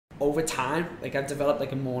over time, like I've developed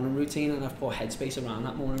like a morning routine, and I've put headspace around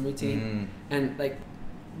that morning routine. And like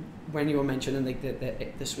when you were mentioning like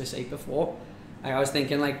the Swiss 8 before, I was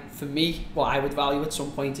thinking like for me, what I would value at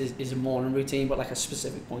some point is a morning routine, but like a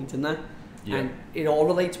specific point in there. Yeah. And it all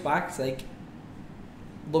relates back to like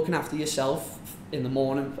looking after yourself in the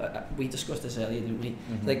morning. We discussed this earlier, didn't we?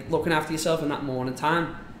 Like looking after yourself in that morning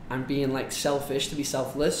time and being like selfish to be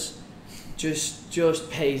selfless just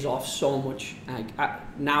pays off so much.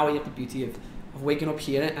 Like now you have the beauty of waking up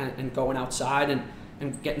here and going outside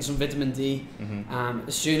and getting some vitamin D.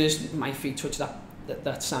 As soon as my feet touch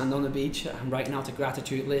that sand on the beach, I'm writing out a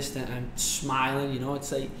gratitude list and I'm smiling, you know.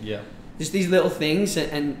 It's like just these little things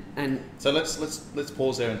and so let's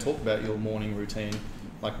pause there and talk about your morning routine.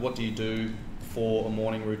 Like, what do you do for a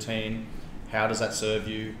morning routine? How does that serve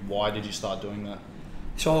you? Why did you start doing that?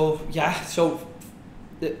 So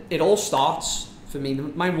it all starts for me.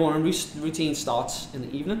 My morning routine starts in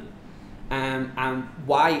the evening. And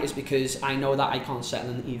why is because I know that I can't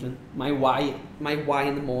settle in the evening. My why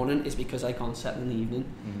in the morning is because I can't settle in the evening.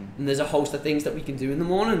 And there's a host of things that we can do in the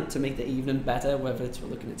morning to make the evening better, whether it's we're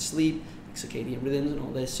looking at sleep, circadian rhythms and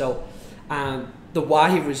all this. So the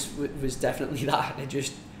why was definitely that. It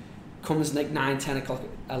just comes like 9, 10 o'clock,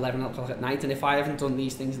 11 o'clock at night, and if I haven't done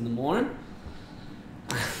these things in the morning,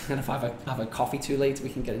 and if I have a coffee too late, we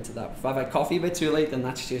can get into that. If I have a coffee a bit too late, then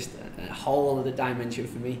that's just a whole other dimension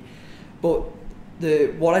for me. But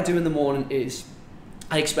what I do in the morning is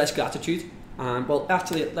I express gratitude. Well,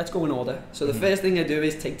 actually, let's go in order. So the first thing I do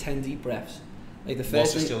is take 10 deep breaths. Like the first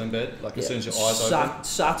whilst you're still in bed, like as soon as your eyes open?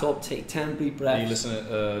 Sat up, take 10 deep breaths. Do you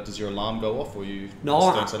listen, does your alarm go off, or you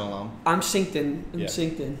don't set an alarm? I'm synced in.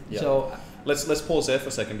 Synced in. Yeah. So let's pause there for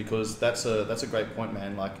a second, because that's a great point,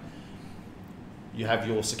 man. Like, you have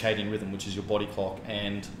your circadian rhythm, which is your body clock,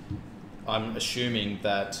 and I'm assuming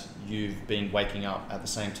that you've been waking up at the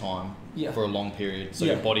same time for a long period, so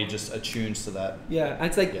your body just attunes to that. Yeah, and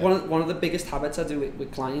it's like one of the biggest habits I do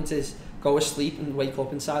with clients is go to sleep and wake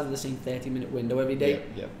up inside of the same 30-minute window every day.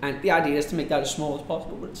 And the idea is to make that as small as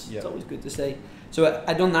possible, but it's always good to say. So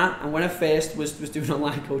I done that, and when I first was doing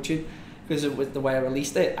online coaching, because it was the way I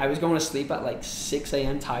released it, I was going to sleep at like 6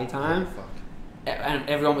 a.m. Thai time. And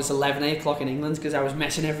everyone was 11 o'clock in England, because I was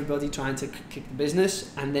messing everybody trying to kick the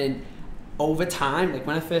business. And then over time, like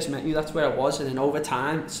when I first met you, that's where I was, and then over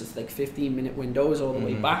time it's just like 15-minute windows all the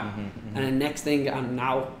way back. And the next thing, I'm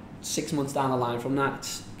now 6 months down the line from that,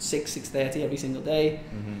 it's 6:30 every single day.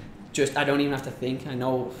 Just I don't even have to think. I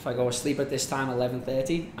know if I go to sleep at this time,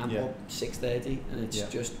 11:30, I'm up 6:30, and it's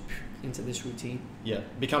just into this routine.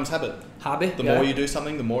 Becomes habit. The more you do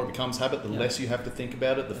something, the more it becomes habit. The less you have to think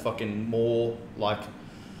about it, the fucking more like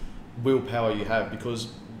willpower you have. Because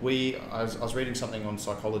I was reading something on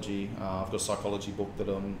psychology. I've got a psychology book that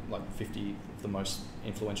I'm like 50 of the most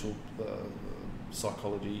influential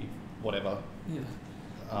psychology whatever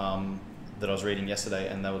that I was reading yesterday,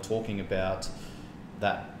 and they were talking about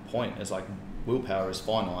that point as like willpower is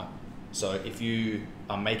finite. So if you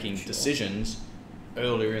are making decisions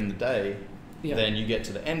earlier in the day, then you get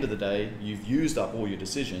to the end of the day, you've used up all your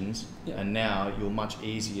decisions, and now you're much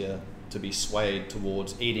easier to be swayed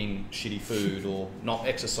towards eating shitty food or not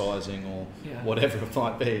exercising or whatever it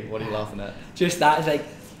might be. What are you laughing at? Just that is like,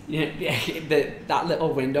 that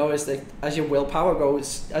little window is like, as your willpower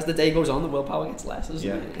goes, as the day goes on, the willpower gets less, isn't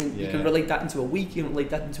it? And you can relate that into a week, you can relate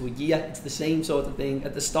that into a year. It's the same sort of thing.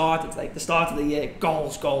 At the start, it's like the start of the year,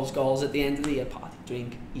 goals. At the end of the year, party,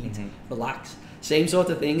 drink, eat, relax. Same sort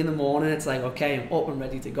of thing in the morning. It's like, okay, I'm up and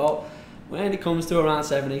ready to go. When it comes to around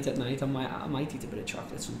 7, 8 at night, I might eat a bit of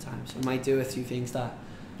chocolate sometimes. I might do a few things that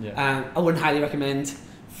I wouldn't highly recommend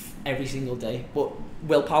every single day. But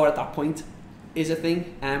willpower at that point is a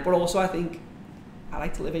thing. But also I think I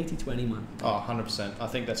like to live 80-20, man. Oh, 100%. I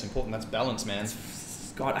think that's important. That's balance, man.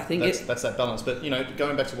 God, I think that's that balance. But,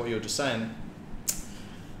 going back to what you were just saying,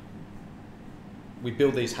 we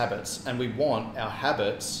build these habits, and we want our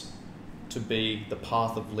habits to be the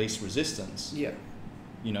path of least resistance.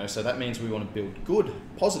 So that means we want to build good,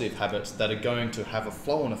 positive habits that are going to have a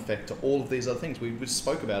flow-on effect to all of these other things. We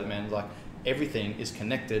spoke about it, man. Like, everything is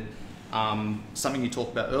connected. Something you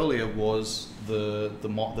talked about earlier was the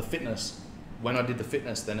fitness. When I did the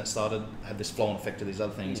fitness, then it had this flow-on effect to these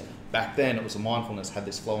other things. Back then, it was the mindfulness, had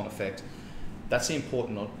this flow-on effect. That's the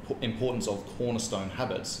importance of cornerstone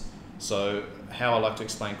habits. So how I like to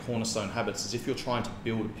explain cornerstone habits is, if you're trying to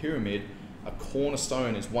build a pyramid, a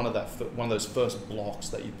cornerstone is one of those first blocks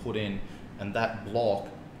that you put in, and that block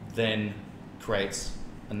then creates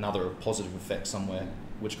another positive effect somewhere,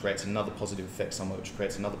 which creates another positive effect somewhere, which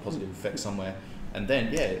creates another positive effect somewhere. And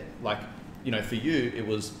then, like, you know, for you, it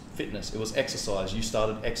was fitness, it was exercise. You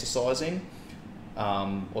started exercising,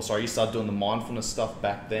 you started doing the mindfulness stuff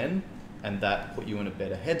back then, and that put you in a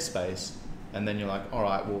better headspace. And then you're like, all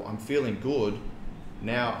right, well, I'm feeling good.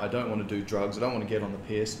 Now I don't want to do drugs. I don't want to get on the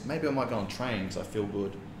piss. Maybe I might go and train because I feel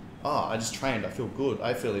good. Oh, I just trained. I feel good.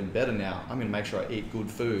 I feel even better now. I'm going to make sure I eat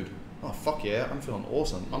good food. Oh, fuck yeah. I'm feeling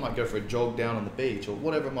awesome. I might go for a jog down on the beach or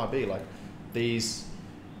whatever it might be. Like, these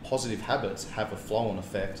positive habits have a flow-on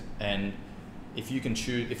effect. And if you can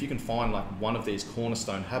find like one of these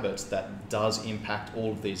cornerstone habits that does impact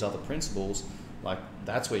all of these other principles, like,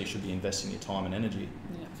 that's where you should be investing your time and energy.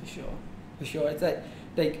 Yeah, for sure. It's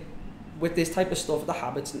like with this type of stuff, the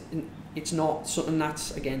habits, it's not something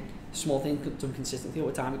that's, again, small thing done consistently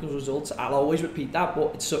over time equals results. I'll always repeat that,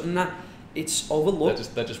 but it's something that it's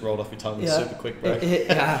overlooked. That just rolled off your tongue. Yeah. Super quick, bro.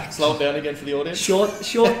 Slow it down again for the audience.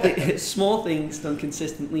 Small things done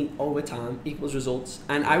consistently over time equals results,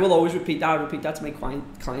 and I will always repeat that. I repeat that to my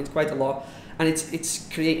clients quite a lot, and it's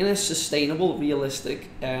creating a sustainable, realistic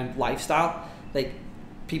lifestyle. Like,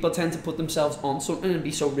 people tend to put themselves on something and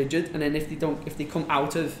be so rigid, and then if they come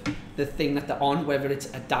out of the thing that they're on, whether it's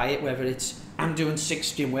a diet, whether it's I'm doing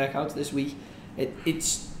 6 gym workouts this week,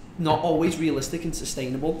 it's not always realistic and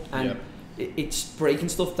sustainable, and it's breaking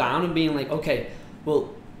stuff down and being like, okay,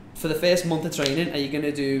 well, for the first month of training, are you going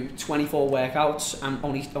to do 24 workouts and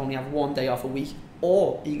only have 1 day off a week,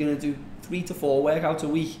 or are you going to do 3 to 4 workouts a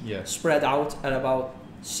week, spread out at about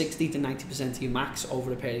 60 to 90% of your max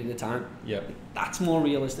over a period of time? Yeah, that's more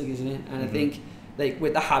realistic, isn't it? And I think, like,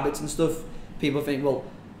 with the habits and stuff, people think, well,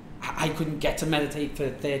 I couldn't get to meditate for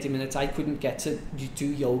 30 minutes. I couldn't get to do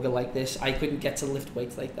yoga like this. I couldn't get to lift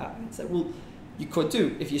weights like that. And it's like, well, you could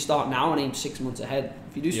do if you start now and aim 6 months ahead.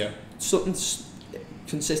 If you do something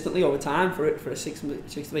consistently over time for 6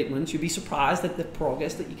 to 8 months, you'd be surprised at the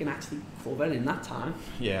progress that you can actually cover in that time.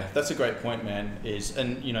 Yeah, that's a great point, man.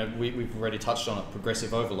 And you know, we've already touched on it,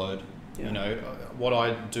 progressive overload. Yeah. You know, what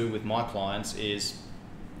I do with my clients is,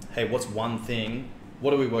 hey, what's one thing?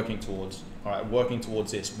 What are we working towards? All right, working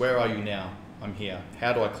towards this. Where are you now? I'm here.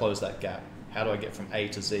 How do I close that gap? How do I get from A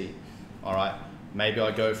to Z? All right, maybe I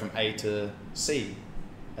go from A to C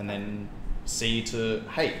and then C to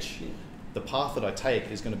H. Yeah. The path that I take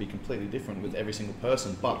is going to be completely different with every single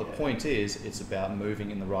person. But the point is, it's about moving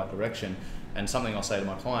in the right direction. And something I'll say to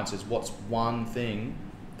my clients is, what's one thing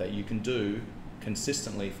that you can do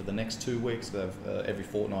consistently for the next 2 weeks? Every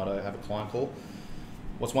fortnight I have a client call.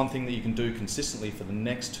 What's one thing that you can do consistently for the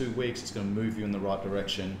next 2 weeks that's going to move you in the right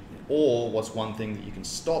direction? Or what's one thing that you can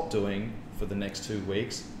stop doing for the next 2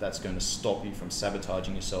 weeks that's going to stop you from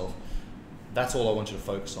sabotaging yourself? That's all I want you to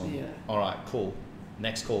focus on. Yeah. All right, cool.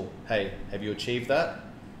 Next call. Hey, have you achieved that?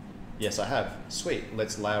 Yes, I have. Sweet.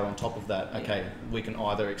 Let's layer on top of that. Okay, we can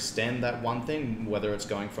either extend that one thing, whether it's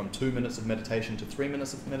going from 2 minutes of meditation to 3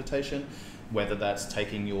 minutes of meditation, whether that's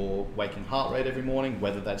taking your waking heart rate every morning,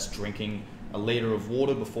 whether that's drinking a liter of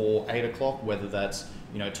water before 8 o'clock, whether that's,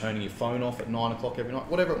 you know, turning your phone off at 9 o'clock every night,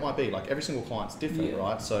 whatever it might be. Like, every single client's different,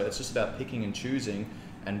 right? So it's just about picking and choosing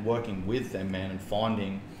and working with them, man, and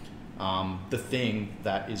finding the thing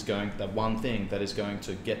that one thing that is going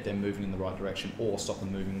to get them moving in the right direction or stop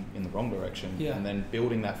them moving in the wrong direction. Yeah. And then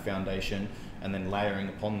building that foundation and then layering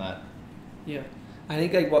upon that. Yeah. I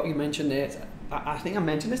think, like, what you mentioned there, I think I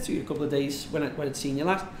mentioned this to you a couple of days when I'd seen you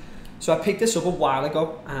last. So I picked this up a while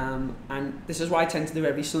ago, and this is what I tend to do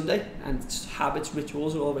every Sunday, and it's habits,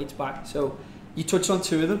 rituals, are all right back. So you touched on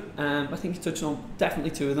 2 of them. I think you touched on definitely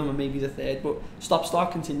 2 of them, and maybe the third, but stop,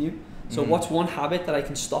 start, continue. So what's one habit that I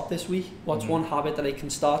can stop this week? What's one habit that I can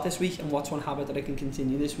start this week? And what's one habit that I can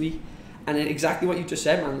continue this week? And then exactly what you just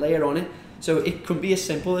said, man, layer on it. So it could be as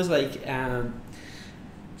simple as, like,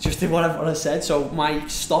 just what I said. So my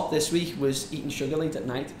stop this week was eating sugar late at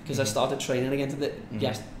night because I started training again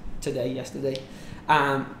yesterday.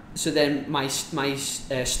 So then my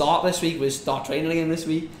start this week was start training again this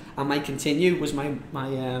week, and my continue was my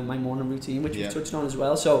morning routine, which we touched on as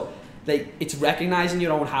well. So, like, it's recognizing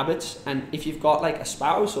your own habits, and if you've got, like, a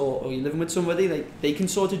spouse or you're living with somebody, like, they can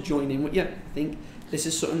sort of join in with you. I think this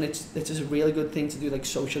is something this is a really good thing to do, like,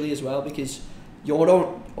 socially as well, because you're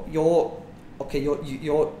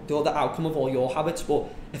the outcome of all your habits, but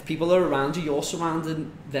if people are around you, you're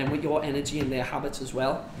surrounding them with your energy and their habits as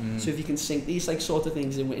well. So if you can sync these, like, sort of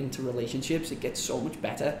things into relationships, it gets so much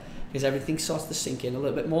better because everything starts to sink in a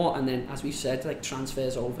little bit more, and then, as we said, like,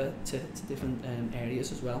 transfers over to different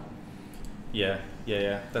areas as well. Yeah,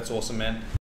 that's awesome, man.